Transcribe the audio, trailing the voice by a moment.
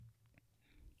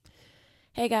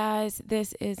Hey guys,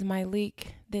 this is Myleik.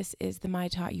 This is the My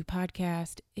Taught You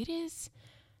podcast. It is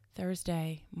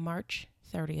Thursday, March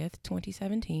 30th,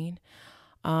 2017.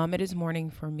 It is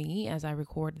morning for me as I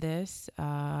record this.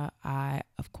 I,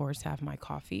 of course, have my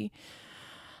coffee.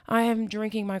 I am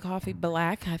drinking my coffee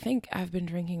black. I think I've been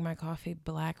drinking my coffee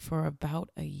black for about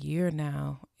a year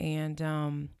now. And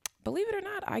believe it or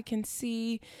not, I can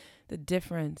see the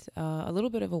difference, a little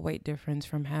bit of a weight difference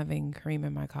from having cream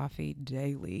in my coffee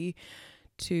daily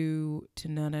to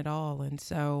none at all. And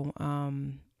so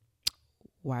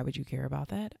why would you care about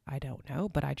that? I don't know,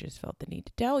 but I just felt the need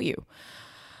to tell you.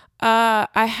 I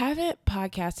haven't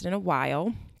podcasted in a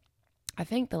while. I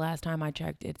think the last time I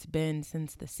checked, it's been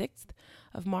since the 6th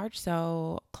of March,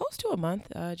 so close to a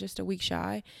month, just a week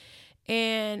shy.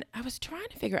 And I was trying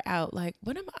to figure out, like,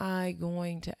 what am I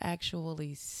going to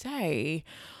actually say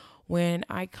when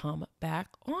I come back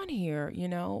on here?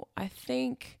 I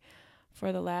think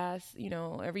for the last,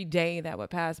 every day that would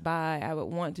pass by, I would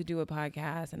want to do a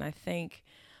podcast. And I think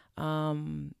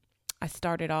I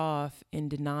started off in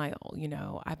denial.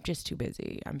 I'm just too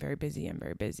busy. I'm very busy. I'm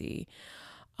very busy.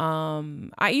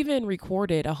 I even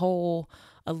recorded a whole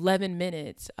 11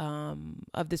 minutes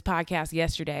of this podcast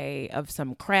yesterday of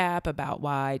some crap about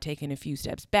why taking a few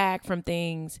steps back from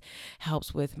things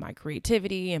helps with my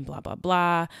creativity and blah, blah,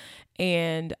 blah.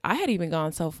 And I had even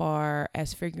gone so far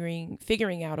as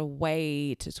figuring out a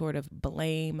way to sort of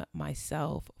blame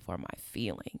myself for my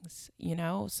feelings.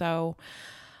 So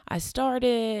I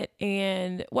started,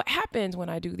 and what happens when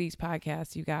I do these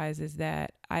podcasts, you guys, is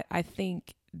that I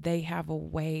think they have a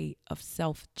way of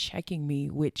self-checking me,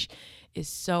 which is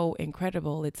so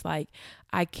incredible. It's like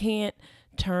I can't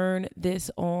turn this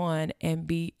on and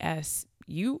BS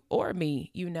you or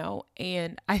me,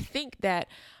 and I think that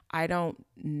I don't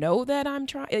know that I'm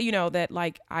trying, that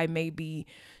like I may be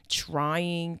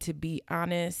trying to be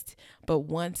honest, but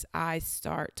once I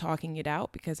start talking it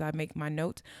out, because I make my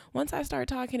notes, once I start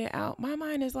talking it out, my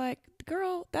mind is like,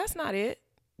 girl, that's not it.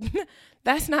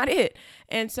 That's not it.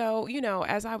 And so,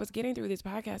 as I was getting through this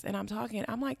podcast and I'm talking,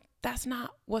 I'm like, that's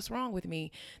not what's wrong with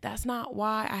me. That's not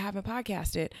why I haven't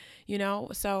podcasted.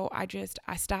 So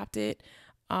I stopped it.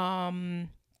 I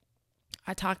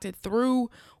talked it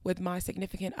through with my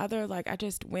significant other. Like, I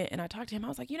just went and I talked to him. I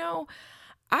was like,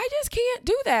 I just can't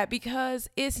do that because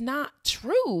it's not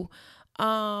true.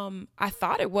 I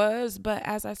thought it was, but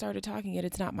as I started talking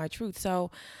it's not my truth.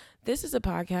 So this is a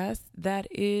podcast that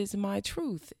is my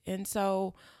truth. And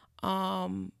so,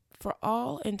 for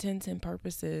all intents and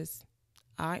purposes,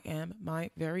 I am my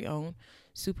very own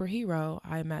superhero.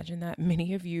 I imagine that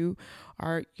many of you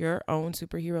are your own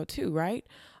superhero too, right?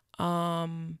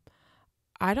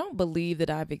 I don't believe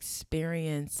that I've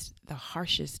experienced the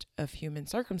harshest of human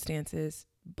circumstances,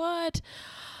 but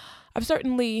I've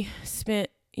certainly spent,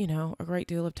 a great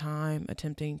deal of time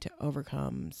attempting to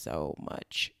overcome so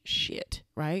much shit,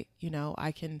 right?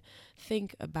 I can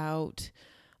think about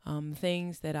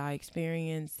things that I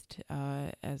experienced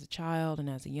as a child and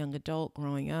as a young adult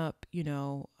growing up,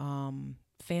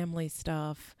 family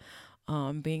stuff,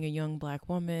 being a young Black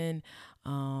woman,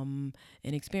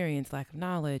 inexperience, lack of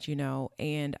knowledge,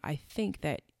 and I think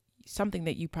that something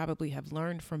that you probably have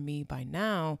learned from me by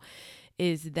now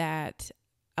is that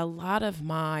a lot of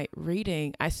my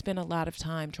reading, I spend a lot of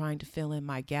time trying to fill in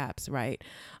my gaps, right?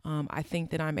 I think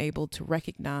that I'm able to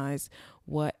recognize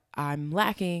what I'm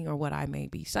lacking or what I may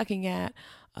be sucking at,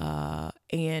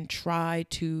 and try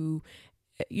to,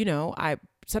 I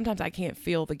sometimes I can't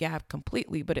fill the gap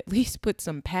completely, but at least put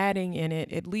some padding in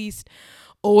it, at least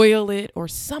oil it or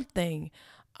something.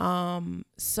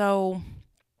 So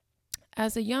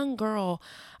as a young girl,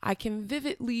 I can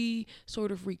vividly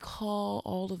sort of recall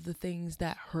all of the things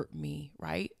that hurt me,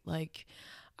 right? Like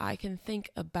I can think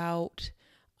about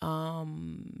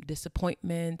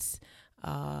disappointments.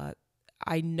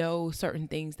 I know certain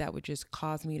things that would just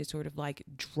cause me to sort of like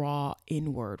draw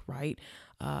inward, right?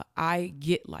 I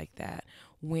get like that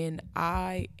when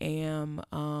I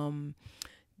am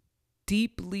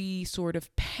deeply sort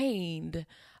of pained.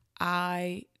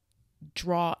 I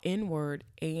draw inward,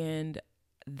 and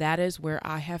that is where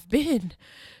I have been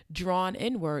drawn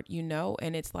inward,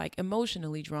 and it's like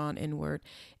emotionally drawn inward.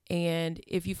 And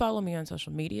if you follow me on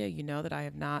social media, you know that I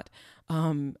have not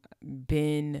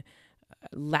been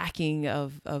lacking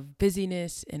of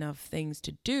busyness and of things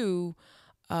to do.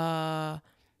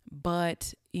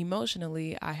 But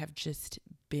emotionally, I have just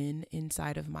been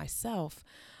inside of myself.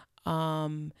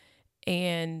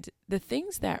 And the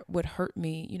things that would hurt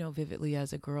me, vividly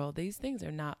as a girl, these things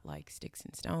are not like sticks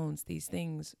and stones. These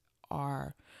things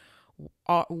were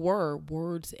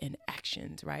words and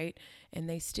actions, right? And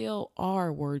they still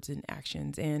are words and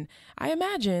actions. And I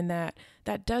imagine that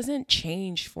that doesn't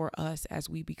change for us as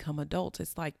we become adults.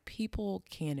 It's like people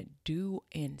can do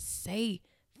and say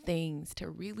things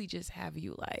to really just have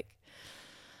you like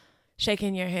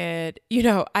shaking your head.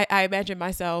 I imagine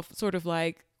myself sort of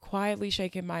like quietly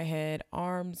shaking my head,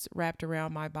 arms wrapped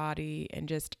around my body, and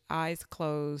just eyes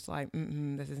closed, like,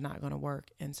 this is not going to work.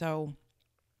 And so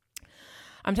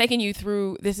I'm taking you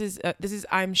through,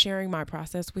 I'm sharing my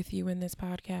process with you in this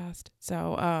podcast.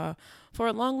 So, for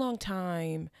a long, long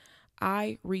time,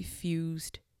 I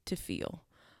refused to feel.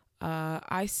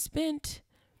 I spent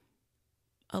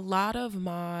a lot of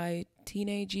my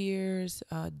teenage years,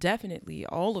 definitely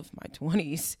all of my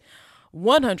 20s,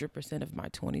 100% of my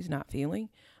 20s not feeling.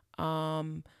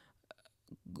 The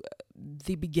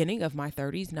beginning of my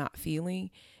 30s not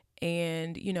feeling.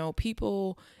 And,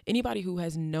 anybody who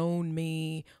has known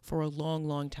me for a long,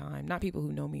 long time, not people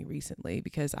who know me recently,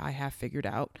 because I have figured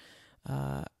out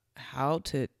how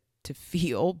to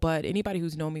feel, but anybody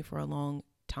who's known me for a long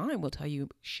time will tell you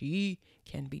she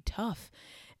can be tough.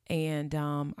 And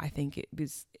I think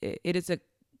it is a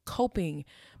coping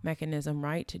mechanism,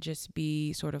 right? To just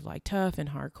be sort of like tough and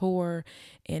hardcore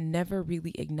and never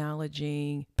really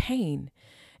acknowledging pain.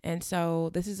 And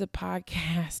so this is a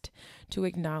podcast to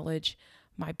acknowledge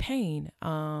my pain.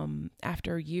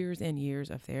 After years and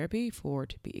years of therapy, to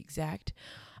be exact,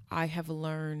 I have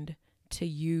learned to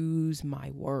use my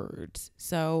words.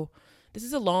 So this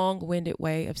is a long-winded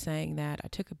way of saying that I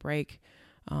took a break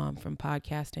from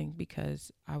podcasting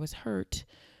because I was hurt.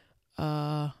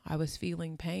 I was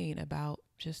feeling pain about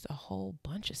just a whole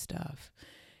bunch of stuff.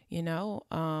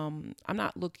 I'm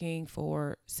not looking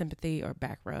for sympathy or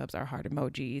back rubs or heart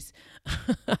emojis.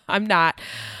 I'm not.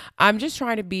 I'm just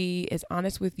trying to be as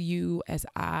honest with you as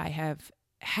I have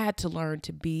had to learn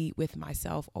to be with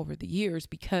myself over the years,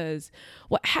 because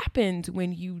what happens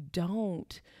when you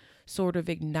don't sort of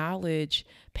acknowledge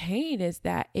pain is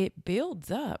that it builds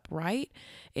up, right?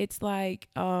 It's like,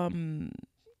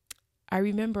 I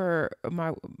remember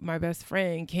my best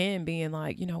friend Kim being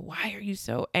like, why are you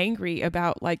so angry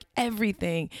about like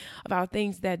everything, about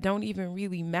things that don't even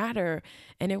really matter?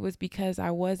 And it was because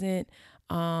I wasn't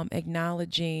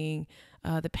acknowledging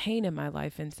the pain in my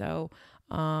life. And so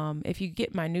if you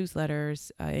get my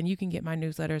newsletters, and you can get my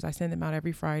newsletters, I send them out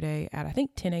every Friday at I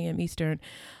think 10 a.m. Eastern.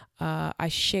 I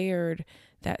shared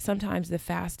that sometimes the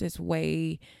fastest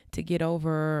way to get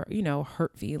over,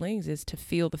 hurt feelings is to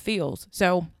feel the feels.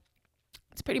 So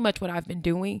it's pretty much what I've been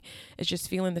doing, is just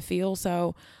feeling the feel.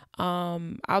 So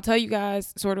I'll tell you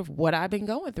guys sort of what I've been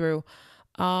going through.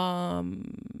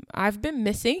 I've been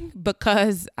missing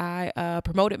because I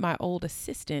promoted my old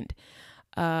assistant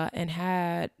and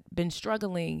had been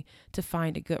struggling to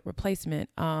find a good replacement.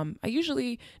 I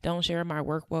usually don't share my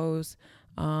work woes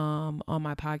on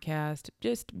my podcast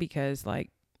just because I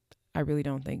really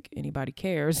don't think anybody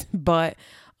cares. But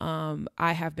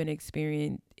I have been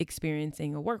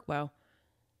experiencing a work woe.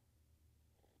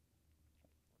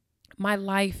 My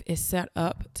life is set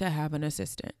up to have an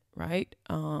assistant, right?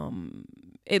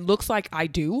 It looks like I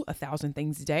do 1,000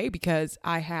 things a day because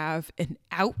I have an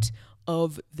out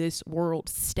of this world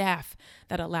staff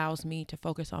that allows me to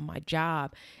focus on my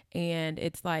job. And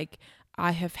it's like,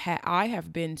 I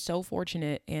have been so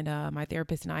fortunate, and my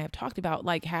therapist and I have talked about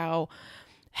like how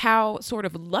sort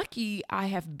of lucky I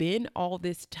have been all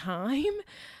this time,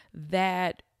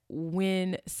 that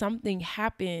when something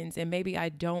happens and maybe I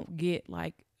don't get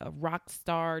like a rock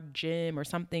star gym or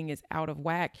something is out of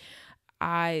whack,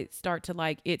 I start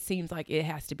to it seems like it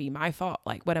has to be my fault.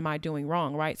 Like, what am I doing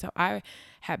wrong? Right. So I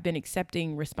have been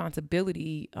accepting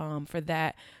responsibility for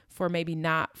that, for maybe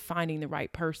not finding the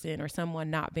right person or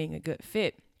someone not being a good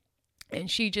fit. And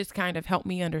she just kind of helped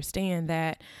me understand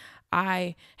that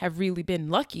I have really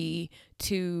been lucky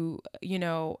to,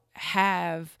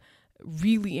 have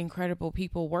really incredible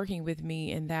people working with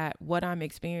me, and that what I'm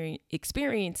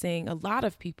experiencing, a lot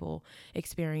of people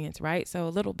experience, right? So a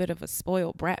little bit of a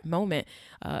spoiled brat moment.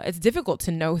 It's difficult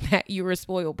to know that you're a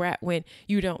spoiled brat when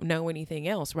you don't know anything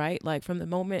else, right? Like, from the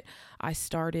moment I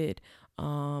started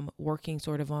working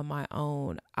sort of on my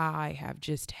own, I have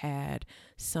just had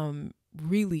some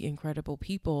really incredible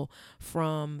people,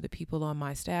 from the people on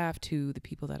my staff to the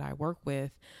people that I work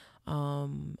with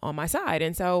on my side.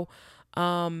 And so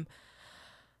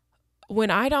when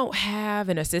I don't have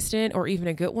an assistant or even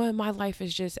a good one, my life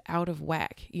is just out of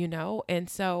whack, you know? And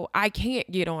so I can't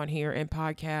get on here and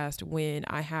podcast when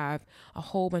I have a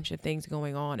whole bunch of things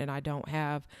going on and I don't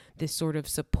have this sort of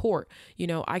support. You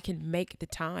know, I can make the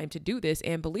time to do this.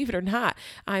 And believe it or not,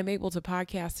 I'm able to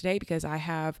podcast today because I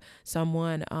have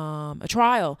someone, a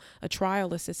trial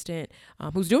assistant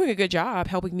who's doing a good job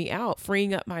helping me out,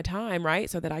 freeing up my time, right?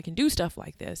 So that I can do stuff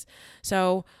like this.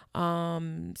 So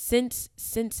since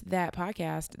that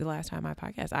podcast, the last time I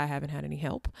podcast, I haven't had any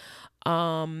help.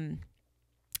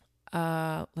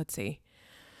 Let's see.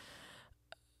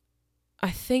 I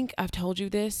think I've told you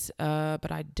this,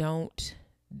 but I don't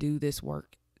do this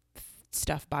work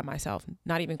stuff by myself,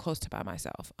 not even close to by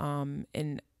myself.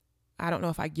 And I don't know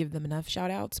if I give them enough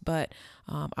shout outs, but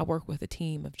I work with a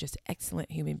team of just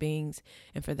excellent human beings.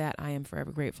 And for that, I am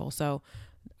forever grateful. So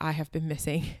I have been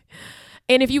missing.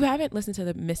 And if you haven't listened to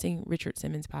the Missing Richard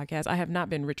Simmons podcast, I have not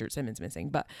been Richard Simmons missing,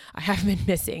 but I have been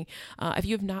missing. If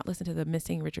you have not listened to the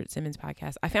Missing Richard Simmons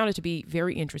podcast, I found it to be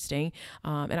very interesting.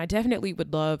 And I definitely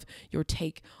would love your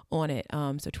take on it.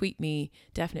 So tweet me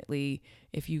definitely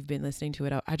if you've been listening to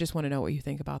it. I just want to know what you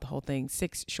think about the whole thing.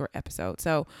 6 short episodes.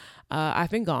 So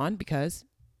I've been gone because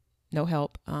no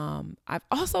help. I've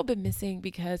also been missing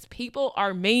because people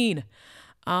are mean.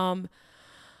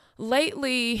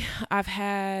 Lately, I've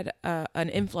had an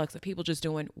influx of people just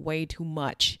doing way too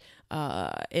much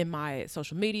in my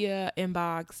social media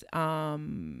inbox.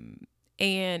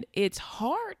 And it's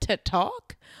hard to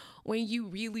talk when you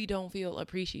really don't feel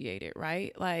appreciated,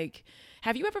 right? Like,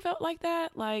 have you ever felt like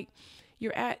that? Like,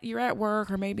 you're at work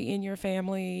or maybe in your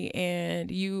family and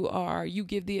you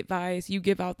give the advice, you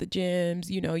give out the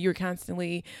gems, you know, you're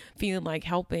constantly feeling like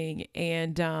helping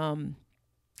and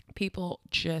people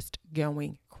just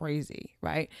going crazy,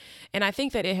 right? And I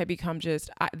think that it had become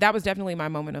that was definitely my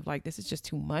moment of like, this is just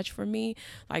too much for me.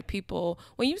 Like people,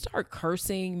 when you start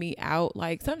cursing me out,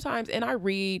 like sometimes, and I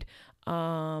read,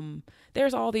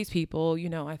 there's all these people, you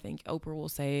know, I think Oprah will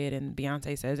say it and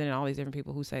Beyonce says it and all these different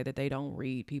people who say that they don't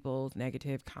read people's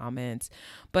negative comments.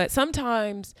 But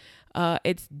sometimes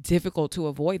it's difficult to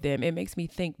avoid them. It makes me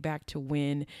think back to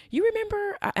when you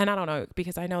remember, and I don't know,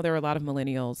 because I know there are a lot of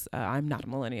millennials. I'm not a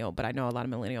millennial, but I know a lot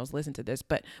of millennials listen to this.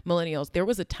 But millennials, there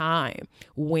was a time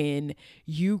when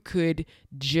you could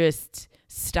just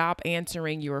stop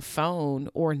answering your phone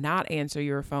or not answer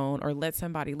your phone or let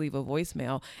somebody leave a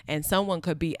voicemail and someone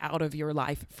could be out of your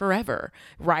life forever,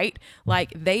 right?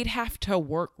 Like they'd have to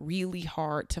work really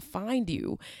hard to find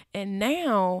you. And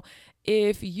now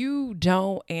if you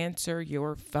don't answer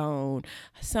your phone,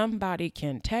 somebody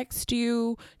can text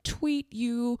you, tweet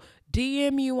you,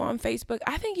 DM you on Facebook.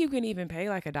 I think you can even pay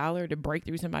like $1 to break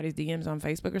through somebody's DMs on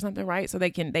Facebook or something, right? So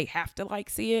they have to like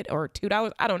see it, or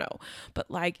 $2. I don't know.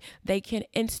 But like they can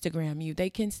Instagram you, they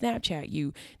can Snapchat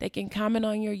you, they can comment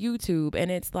on your YouTube, and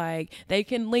it's like they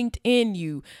can LinkedIn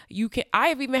you.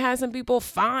 I've even had some people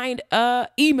find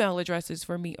email addresses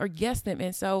for me or guess them.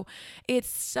 And so it's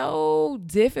so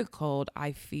difficult,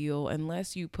 I feel,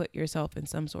 unless you put yourself in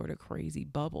some sort of crazy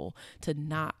bubble to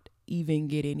not even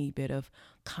get any bit of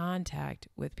contact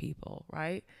with people,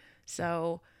 right?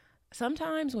 So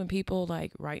sometimes when people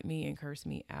like write me and curse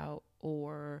me out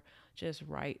or just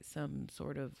write some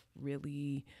sort of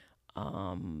really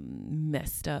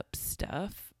messed up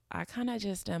stuff, I kind of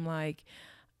just am like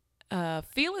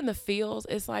feeling the feels.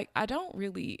 It's like I don't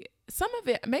really, some of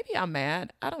it, maybe I'm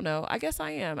mad, I don't know, I guess I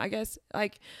am. I guess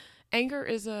like anger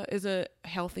is a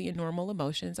healthy and normal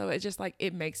emotion. So it's just like,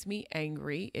 it makes me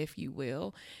angry, if you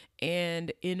will.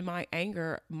 And in my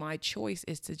anger, my choice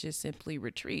is to just simply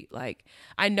retreat. Like,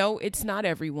 I know it's not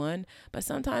everyone, but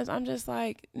sometimes I'm just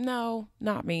like, no,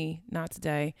 not me, not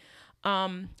today.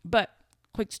 But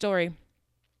quick story,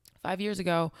 5 years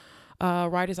ago,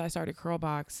 right as I started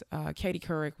Curlbox, Katie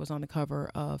Couric was on the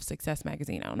cover of Success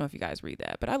Magazine. I don't know if you guys read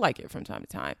that, but I like it from time to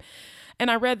time. And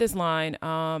I read this line,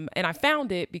 and I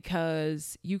found it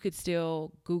because you could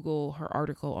still Google her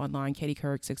article online, Katie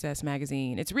Couric, Success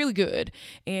Magazine. It's really good.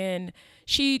 And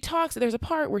there's a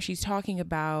part where she's talking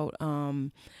about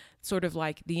sort of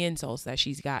like the insults that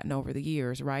she's gotten over the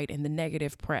years, right? And the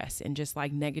negative press and just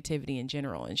like negativity in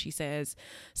general. And she says,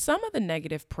 some of the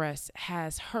negative press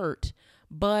has hurt,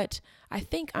 but I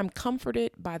think I'm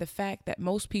comforted by the fact that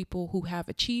most people who have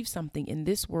achieved something in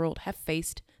this world have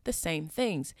faced the same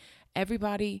things.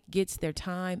 Everybody gets their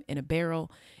time in a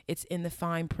barrel. It's in the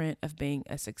fine print of being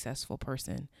a successful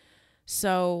person.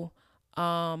 So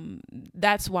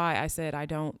that's why I said I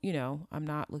don't, I'm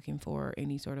not looking for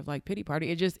any sort of like pity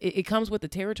party. It comes with the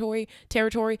territory.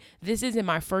 This isn't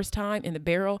my first time in the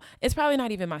barrel. It's probably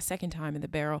not even my second time in the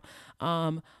barrel.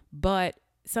 But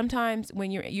sometimes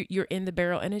when you're in the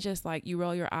barrel and it's just like you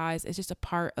roll your eyes, it's just a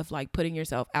part of like putting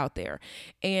yourself out there.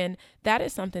 And that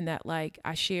is something that like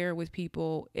I share with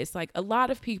people. It's like a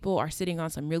lot of people are sitting on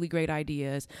some really great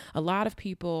ideas. A lot of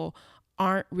people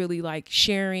aren't really like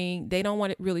sharing. They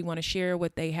don't really want to share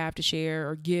what they have to share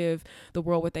or give the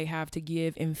world what they have to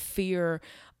give in fear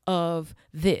of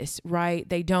this, right?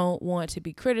 They don't want to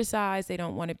be criticized. They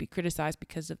don't want to be criticized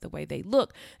because of the way they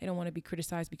look. They don't want to be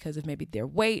criticized because of maybe their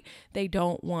weight. They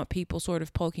don't want people sort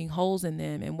of poking holes in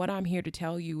them. And what I'm here to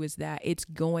tell you is that it's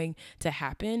going to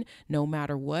happen no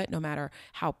matter what, no matter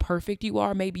how perfect you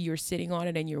are. Maybe you're sitting on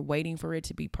it and you're waiting for it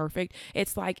to be perfect.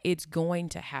 It's like it's going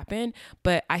to happen.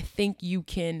 But I think you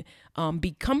can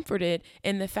be comforted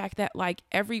in the fact that like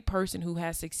every person who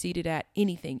has succeeded at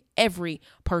anything, every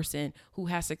person who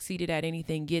has succeeded at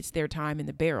anything gets their time in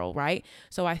the barrel, right?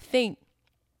 So I think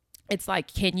it's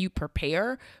like, can you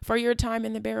prepare for your time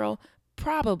in the barrel?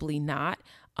 Probably not.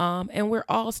 And we're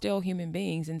all still human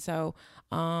beings. And so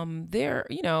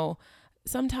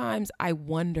sometimes I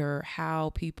wonder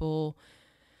how people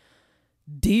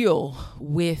deal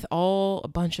with a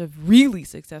bunch of really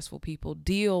successful people,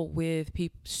 deal with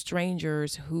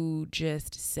strangers who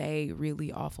just say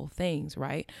really awful things,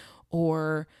 right?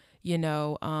 Or,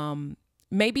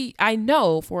 maybe I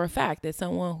know for a fact that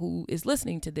someone who is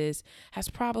listening to this has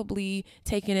probably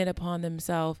taken it upon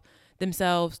themselves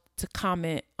to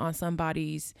comment on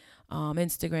somebody's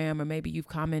Instagram, or maybe you've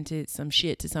commented some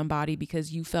shit to somebody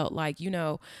because you felt like,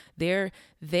 they're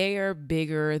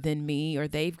bigger than me, or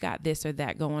they've got this or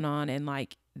that going on, and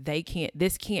like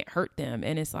this can't hurt them.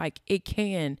 And it's like, it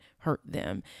can hurt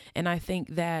them. And I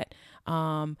think that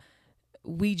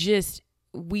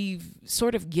we've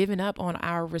sort of given up on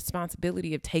our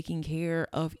responsibility of taking care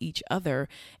of each other,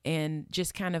 and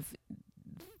just kind of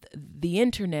the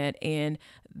internet and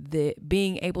the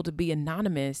being able to be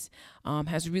anonymous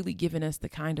has really given us the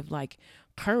kind of like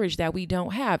courage that we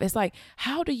don't have. It's like,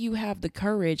 how do you have the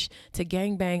courage to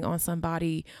gangbang on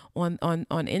somebody on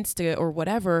Insta or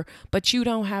whatever, but you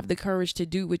don't have the courage to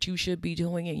do what you should be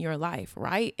doing in your life,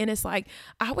 right? And it's like,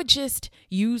 I would just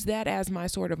use that as my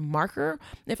sort of marker.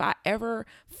 If I ever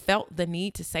felt the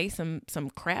need to say some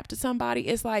crap to somebody,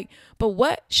 it's like, but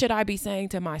what should I be saying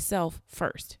to myself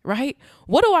first, right?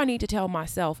 What do I need to tell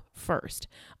myself first?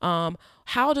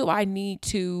 How do I need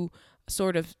to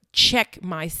sort of check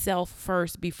myself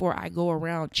first before I go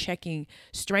around checking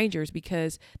strangers?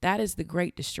 Because that is the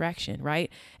great distraction,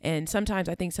 right? And sometimes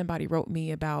I think somebody wrote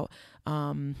me about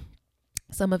some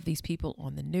of these people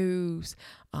on the news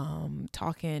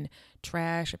talking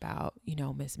trash about,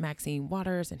 Miss Maxine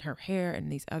Waters and her hair,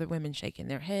 and these other women shaking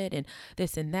their head and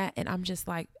this and that. And I'm just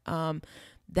like,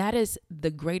 that is the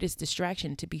greatest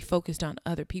distraction, to be focused on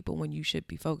other people when you should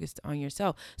be focused on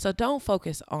yourself. So don't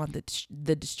focus on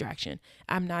the distraction.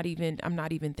 I'm not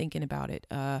even thinking about it.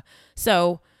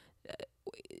 So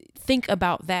think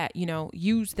about that,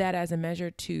 use that as a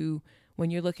measure to, when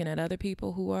you're looking at other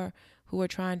people who are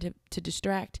trying to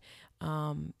distract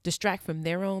from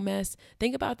their own mess.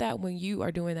 Think about that when you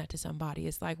are doing that to somebody.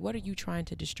 It's like, what are you trying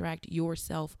to distract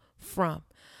yourself from?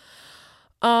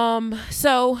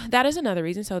 So that is another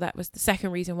reason. So that was the second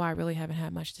reason why I really haven't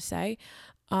had much to say.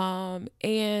 And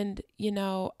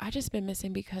I just been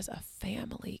missing because of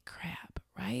family crap,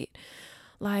 right?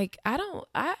 Like, I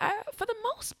for the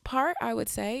most part, I would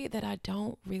say that I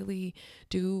don't really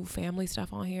do family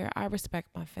stuff on here. I respect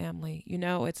my family.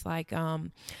 It's like,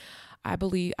 I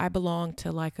believe I belong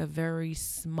to like a very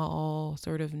small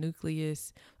sort of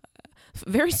nucleus,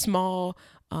 very small,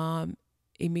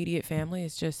 immediate family.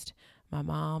 It's just my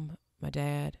mom, my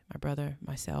dad, my brother,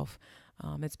 myself.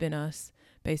 It's been us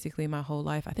basically my whole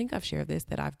life. I think I've shared this,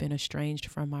 that I've been estranged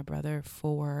from my brother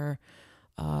for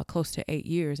close to 8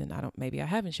 years. And maybe I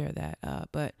haven't shared that,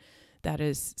 but that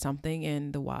is something,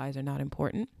 and the whys are not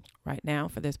important right now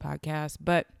for this podcast.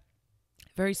 But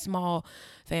very small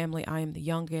family. I am the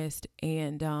youngest,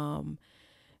 and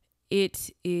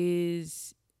it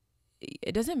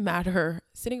doesn't matter.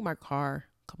 Sitting in my car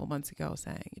a couple months ago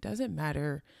saying, it doesn't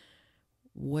matter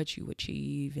what you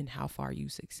achieve and how far you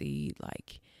succeed.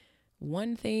 Like,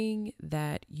 one thing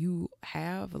that you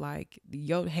have, like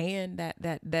your hand,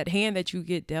 that hand that you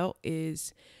get dealt,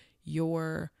 is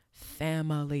your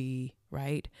family,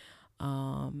 right?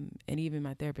 And even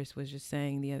my therapist was just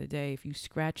saying the other day, if you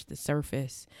scratch the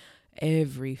surface,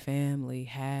 every family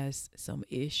has some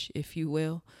ish, if you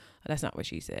will. That's not what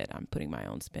she said. I'm putting my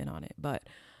own spin on it. But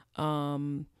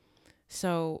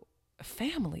so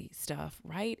family stuff,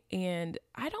 right? And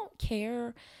I don't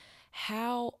care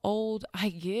how old I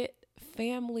get,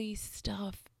 family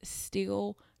stuff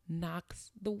still knocks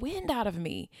the wind out of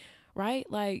me, right?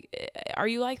 Like, are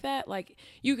you like that? Like,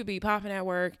 you could be popping at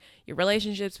work, your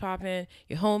relationship's popping,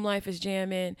 your home life is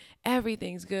jamming,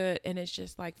 everything's good. And it's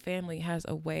just like family has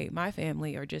a way, my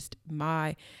family or just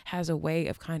has a way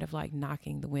of kind of like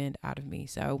knocking the wind out of me.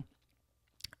 So,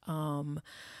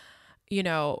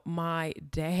 my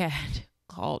dad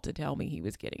called to tell me he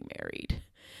was getting married.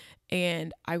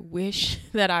 And I wish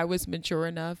that I was mature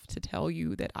enough to tell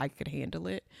you that I could handle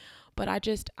it, but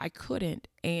I couldn't.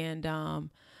 And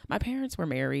my parents were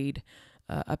married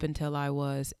up until I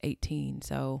was 18.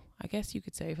 So I guess you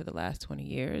could say for the last 20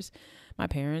 years, my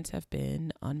parents have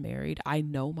been unmarried. I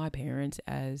know my parents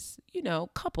as,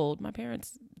 coupled. My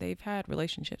parents, they've had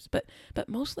relationships, but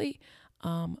mostly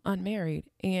unmarried.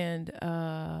 And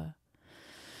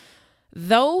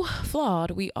though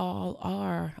flawed, we all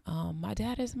are. My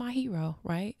dad is my hero,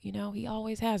 right? He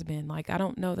always has been. Like, I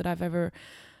don't know that I've ever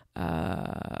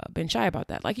been shy about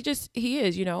that. Like, he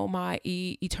is, my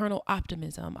eternal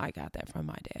optimism. I got that from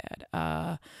my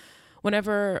dad.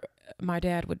 Whenever my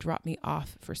dad would drop me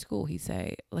off for school, he'd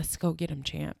say, "Let's go get him,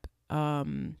 champ."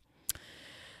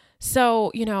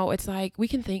 So, it's like we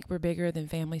can think we're bigger than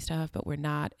family stuff, but we're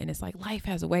not. And it's like life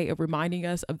has a way of reminding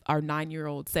us of our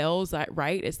 9-year-old selves,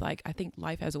 right? It's like I think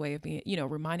life has a way of being,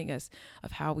 reminding us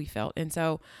of how we felt. And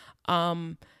so,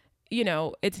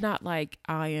 it's not like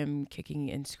I am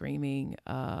kicking and screaming.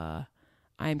 I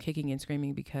am kicking and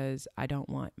screaming because I don't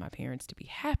want my parents to be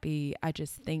happy. I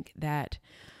just think that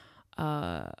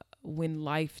when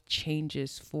life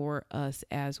changes for us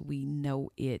as we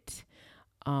know it,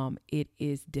 it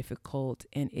is difficult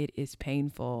and it is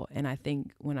painful. And I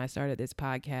think when I started this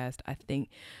podcast,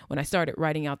 when I started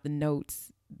writing out the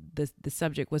notes, the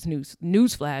subject was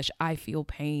newsflash. I feel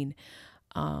pain.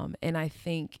 And I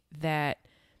think that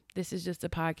this is just a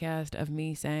podcast of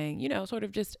me saying, sort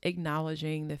of just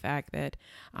acknowledging the fact that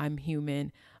I'm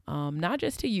human, not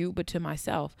just to you, but to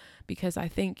myself, because I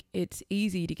think it's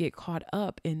easy to get caught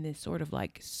up in this sort of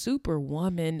like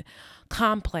superwoman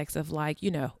complex of like,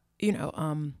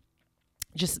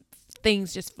 just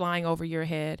things just flying over your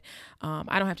head.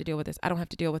 I don't have to deal with this. I don't have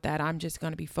to deal with that. I'm just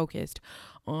going to be focused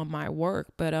on my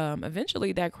work. But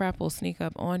eventually that crap will sneak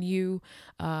up on you.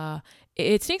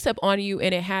 It sneaks up on you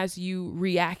and it has you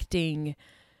reacting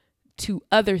to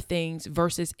other things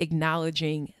versus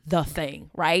acknowledging the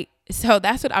thing, right? So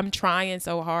that's what I'm trying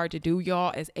so hard to do,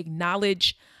 y'all, is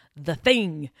acknowledge the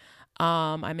thing.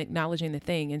 I'm acknowledging the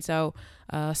thing. And so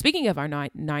speaking of our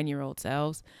 9-year-old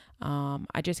selves,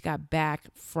 I just got back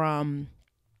from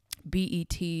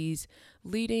BET's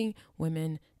Leading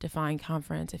Women Define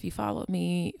Conference. If you follow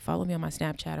me on my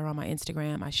Snapchat or on my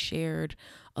Instagram, I shared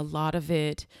a lot of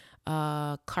it.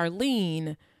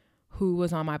 Carlene, who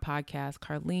was on my podcast,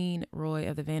 Carlene Roy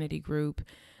of the Vanity Group,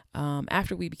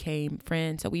 after we became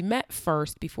friends. So we met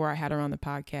first before I had her on the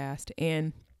podcast,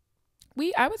 and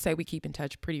I would say we keep in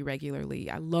touch pretty regularly.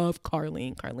 I love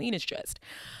Carlene. Carlene is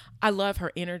I love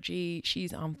her energy.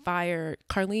 She's on fire.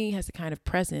 Carlene has the kind of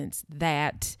presence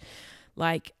that,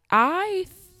 like,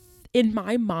 in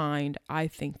my mind, I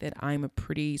think that I'm a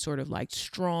pretty sort of like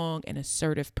strong and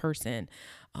assertive person.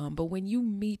 But when you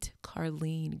meet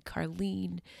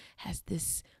Carlene has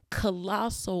this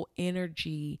colossal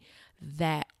energy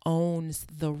that owns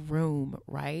the room,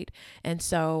 right? And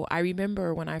so I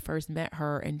remember when I first met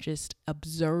her and just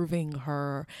observing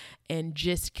her and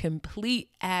just complete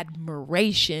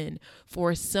admiration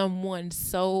for someone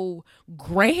so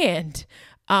grand.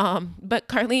 But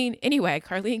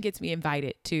Carlene gets me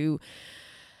invited to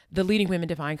the Leading Women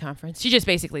Define Conference. She just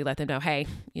basically let them know, hey,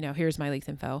 here's my leaks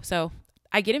info. So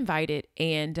I get invited,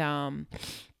 and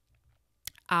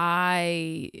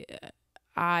I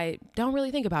don't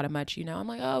really think about it much. I'm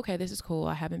like, oh, okay, this is cool.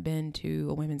 I haven't been to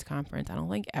a women's conference, I don't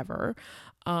think ever.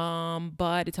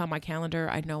 But it's on my calendar.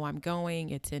 I know I'm going.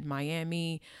 It's in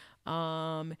Miami.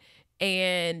 And,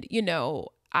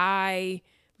 I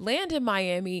land in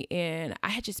Miami, and I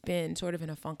had just been sort of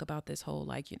in a funk about this whole,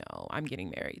 like, I'm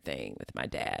getting married thing with my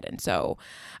dad. And so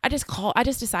I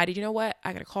just decided, you know what?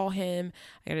 I got to call him.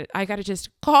 I got to just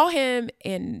call him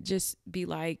and just be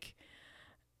like,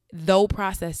 though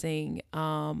processing,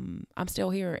 I'm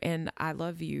still here and I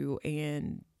love you.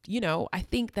 And, I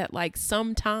think that like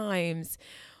sometimes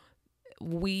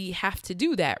we have to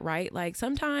do that, right? Like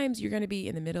sometimes you're going to be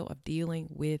in the middle of dealing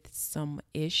with some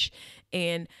ish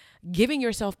and giving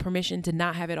yourself permission to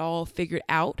not have it all figured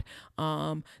out,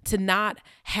 to not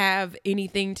have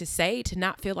anything to say, to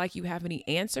not feel like you have any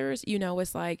answers.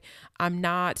 It's like, I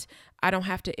don't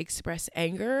have to express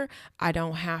anger. I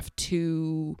don't have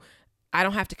to I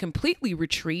don't have to completely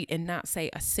retreat and not say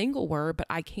a single word, but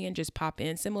I can just pop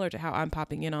in, similar to how I'm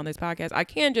popping in on this podcast. I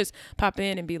can just pop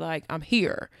in and be like, I'm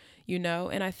here,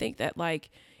 and I think that like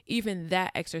even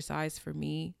that exercise for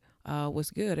me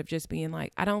was good, of just being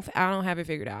like, I don't have it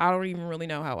figured out. I don't even really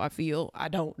know how I feel. I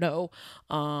don't know.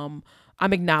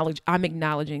 I'm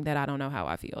acknowledging that I don't know how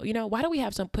I feel. Why do we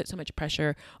put so much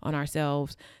pressure on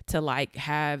ourselves to like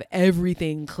have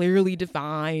everything clearly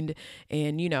defined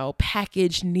and,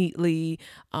 packaged neatly?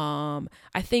 I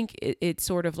think it's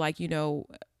sort of like,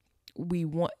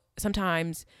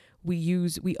 sometimes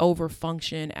we over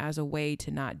function as a way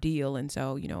to not deal. And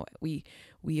so,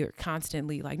 we are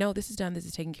constantly like, no, this is done. This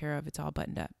is taken care of. It's all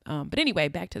buttoned up. But anyway,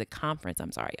 back to the conference.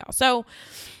 I'm sorry, y'all. So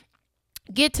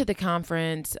get to the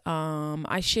conference.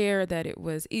 I share that it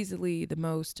was easily the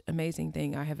most amazing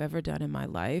thing I have ever done in my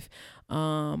life.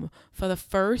 For the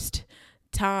first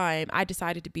time, I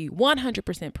decided to be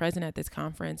 100% present at this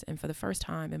conference. And for the first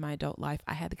time in my adult life,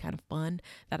 I had the kind of fun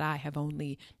that I have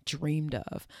only dreamed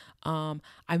of.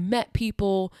 I met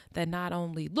people that not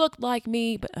only looked like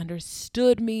me, but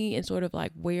understood me and sort of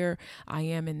like where I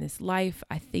am in this life.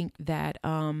 I think that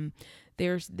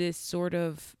there's this sort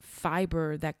of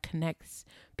fiber that connects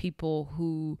people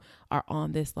who are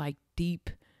on this like deep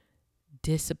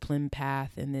discipline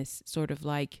path and this sort of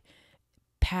like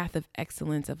path of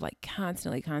excellence of like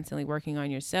constantly working on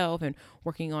yourself and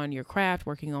working on your craft,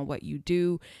 working on what you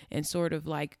do and sort of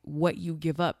like what you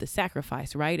give up, the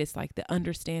sacrifice, right? It's like the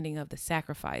understanding of the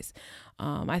sacrifice.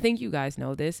 I think you guys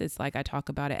know this. It's like I talk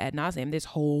about it ad nauseum. This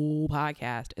whole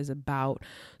podcast is about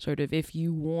sort of, if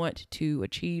you want to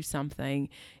achieve something,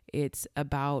 it's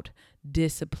about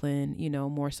discipline,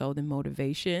 more so than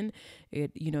motivation.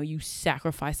 You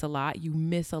sacrifice a lot, you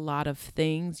miss a lot of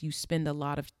things, you spend a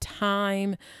lot of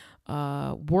time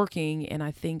working. And I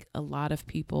think a lot of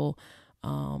people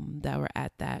that were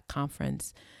at that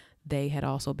conference, they had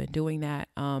also been doing that.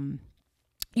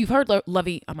 You've heard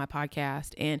Lovey on my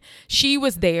podcast, and she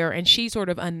was there, and she sort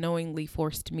of unknowingly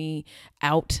forced me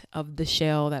out of the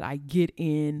shell that I get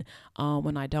in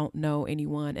when I don't know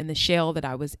anyone, and the shell that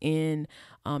I was in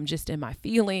just in my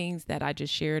feelings that I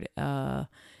just shared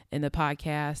in the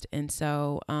podcast. And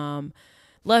so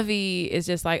Lovey is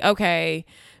just like, okay,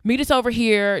 meet us over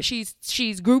here.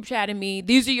 She's group chatting me.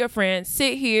 These are your friends.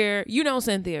 Sit here. You know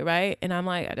Cynthia, right? And I'm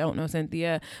like, I don't know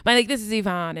Cynthia. But like, this is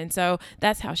Yvonne. And so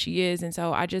that's how she is. And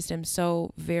so I just am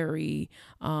so very,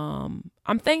 I'm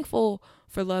thankful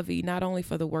for Lovey, not only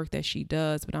for the work that she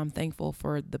does, but I'm thankful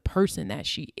for the person that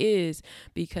she is,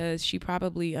 because she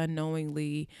probably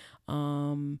unknowingly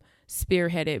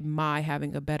spearheaded my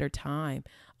having a better time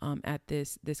at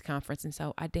this conference. And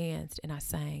so I danced and I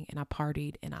sang and I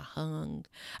partied and I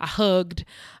hugged,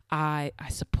 I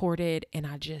supported, and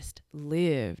I just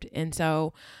lived. And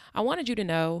so I wanted you to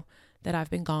know that I've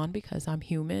been gone because I'm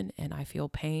human and I feel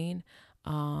pain.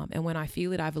 And when I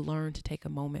feel it, I've learned to take a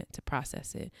moment to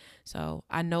process it. So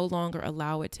I no longer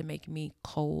allow it to make me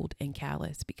cold and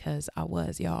callous, because I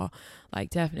was, y'all,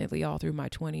 like definitely all through my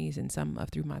 20s and some of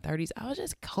through my 30s, I was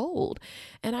just cold,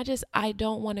 and I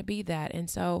don't want to be that. And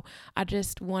so I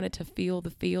just wanted to feel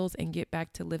the feels and get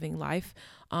back to living life.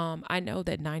 I know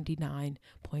that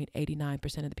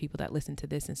 99.89% of the people that listen to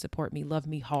this and support me love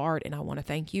me hard, and I want to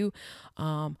thank you.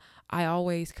 I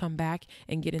always come back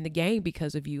and get in the game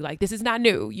because of you. Like, this is not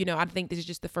new. I think this is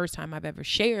just the first time I've ever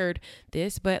shared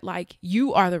this, but like,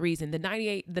 you are the reason. The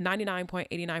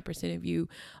 99.89% of you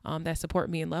that support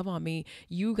me and love on me,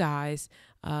 you guys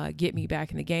get me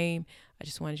back in the game. I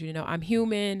just wanted you to know I'm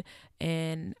human,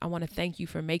 and I want to thank you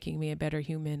for making me a better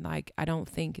human. Like, I don't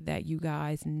think that you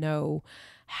guys know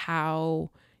how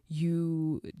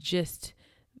you just,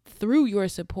 through your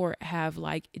support, have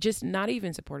like just not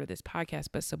even support of this podcast,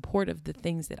 but support of the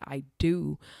things that I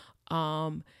do,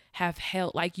 have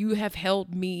held, like, you have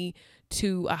held me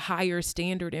to a higher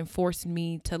standard and forced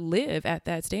me to live at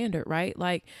that standard, right?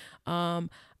 Like,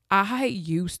 I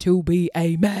used to be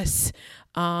a mess,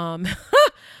 a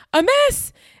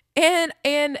mess. And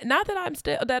not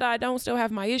that I don't still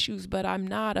have my issues, but I'm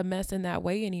not a mess in that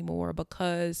way anymore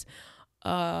because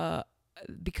of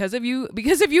you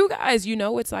guys.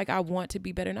 It's like, I want to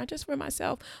be better, not just for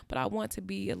myself, but I want to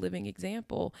be a living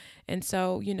example. And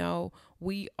so,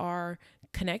 we are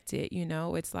connected.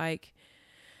 It's like,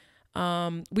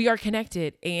 we are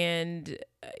connected, and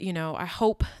I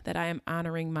hope that I am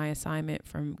honoring my assignment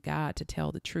from God to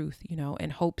tell the truth, in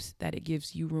hopes that it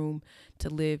gives you room to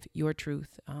live your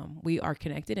truth. We are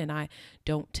connected, and I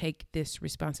don't take this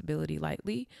responsibility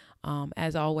lightly.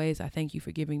 As always, I thank you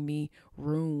for giving me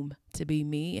room to be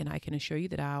me, and I can assure you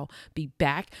that I'll be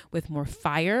back with more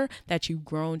fire that you've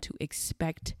grown to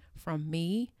expect from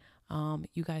me.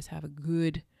 You guys have a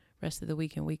good rest of the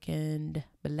week and weekend.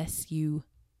 Bless you.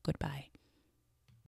 Goodbye.